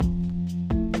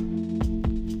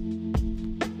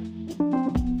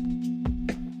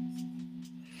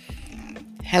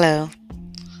Hello,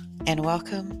 and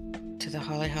welcome to the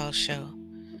Holly Hall Show.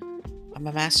 I'm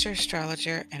a master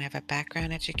astrologer and have a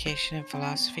background education in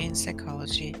philosophy and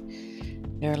psychology,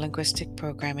 neurolinguistic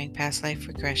programming, past life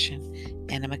regression,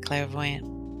 and I'm a clairvoyant.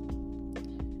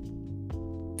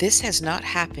 This has not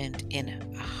happened in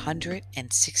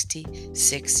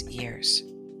 166 years.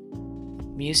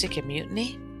 Music and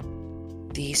mutiny?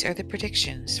 These are the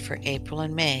predictions for April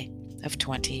and May of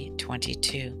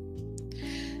 2022.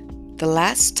 The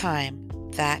last time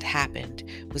that happened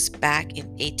was back in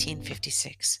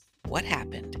 1856. What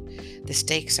happened? The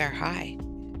stakes are high.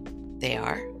 They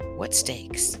are? What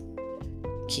stakes?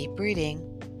 Keep reading.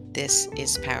 This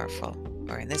is powerful.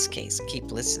 Or in this case,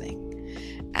 keep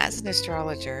listening. As an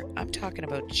astrologer, I'm talking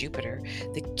about Jupiter,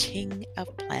 the king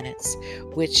of planets,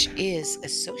 which is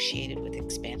associated with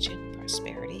expansion,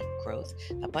 prosperity, growth,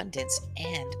 abundance,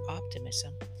 and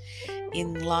optimism.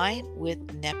 In line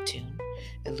with Neptune,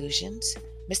 illusions,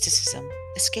 mysticism,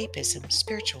 escapism,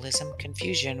 spiritualism,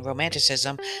 confusion,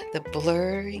 romanticism, the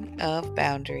blurring of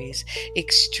boundaries,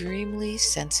 extremely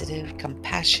sensitive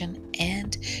compassion,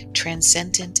 and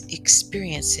transcendent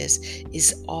experiences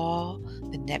is all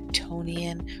the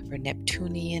Neptunian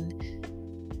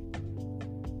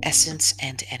essence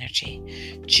and energy.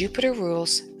 Jupiter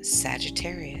rules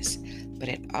Sagittarius, but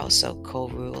it also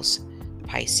co-rules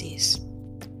Pisces.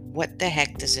 What the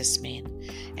heck does this mean?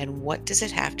 And what does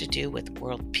it have to do with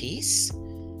world peace?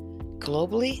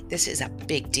 Globally, this is a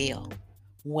big deal.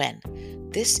 When?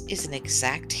 This is an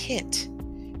exact hit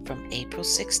from April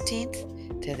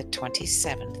 16th to the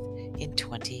 27th in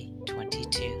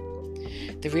 2022.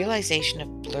 The realization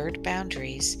of blurred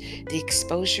boundaries, the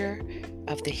exposure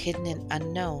of the hidden and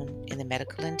unknown in the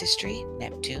medical industry,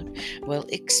 Neptune, will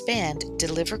expand,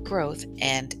 deliver growth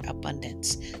and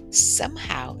abundance.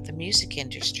 Somehow, the music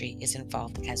industry is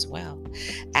involved as well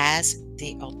as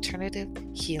the alternative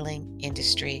healing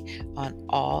industry on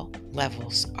all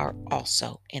levels are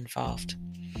also involved.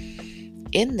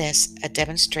 In this, a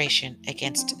demonstration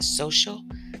against social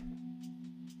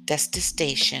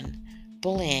detestation,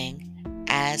 bullying,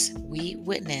 as we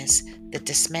witness the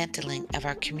dismantling of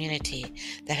our community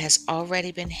that has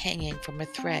already been hanging from a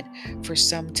thread for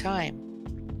some time.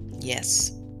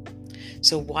 Yes.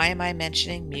 So why am I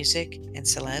mentioning music and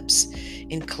celebs,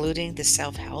 including the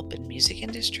self-help and music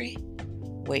industry?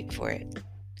 Wait for it.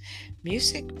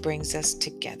 Music brings us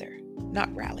together,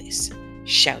 not rallies,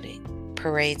 shouting,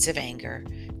 parades of anger,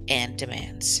 and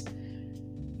demands.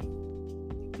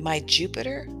 My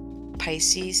Jupiter,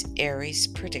 Pisces, Aries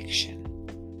prediction.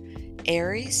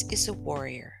 Aries is a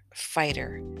warrior,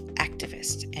 fighter,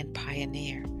 activist, and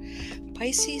pioneer.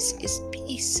 Pisces is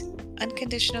peace,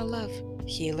 unconditional love,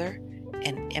 healer,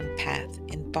 and empath,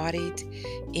 embodied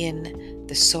in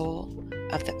the soul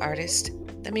of the artist,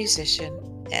 the musician,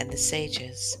 and the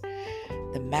sages.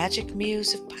 The magic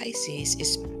muse of Pisces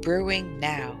is brewing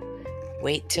now.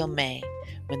 Wait till May,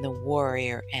 when the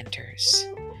warrior enters.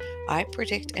 I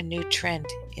predict a new trend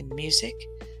in music.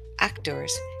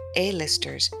 Actors,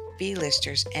 A-listers,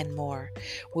 B-listers, and more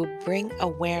will bring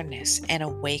awareness and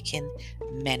awaken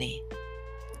many.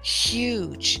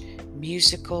 Huge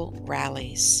musical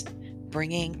rallies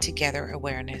bringing together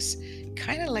awareness,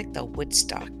 kind of like the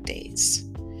Woodstock days.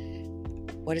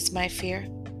 What is my fear?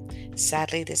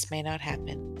 Sadly, this may not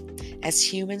happen, as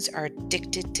humans are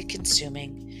addicted to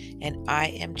consuming, and I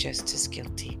am just as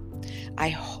guilty. I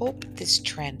hope this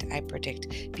trend I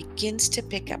predict begins to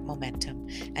pick up momentum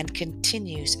and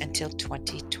continues until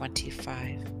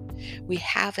 2025. We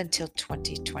have until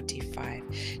 2025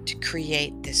 to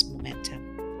create this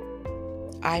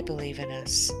momentum. I believe in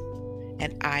us,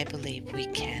 and I believe we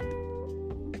can.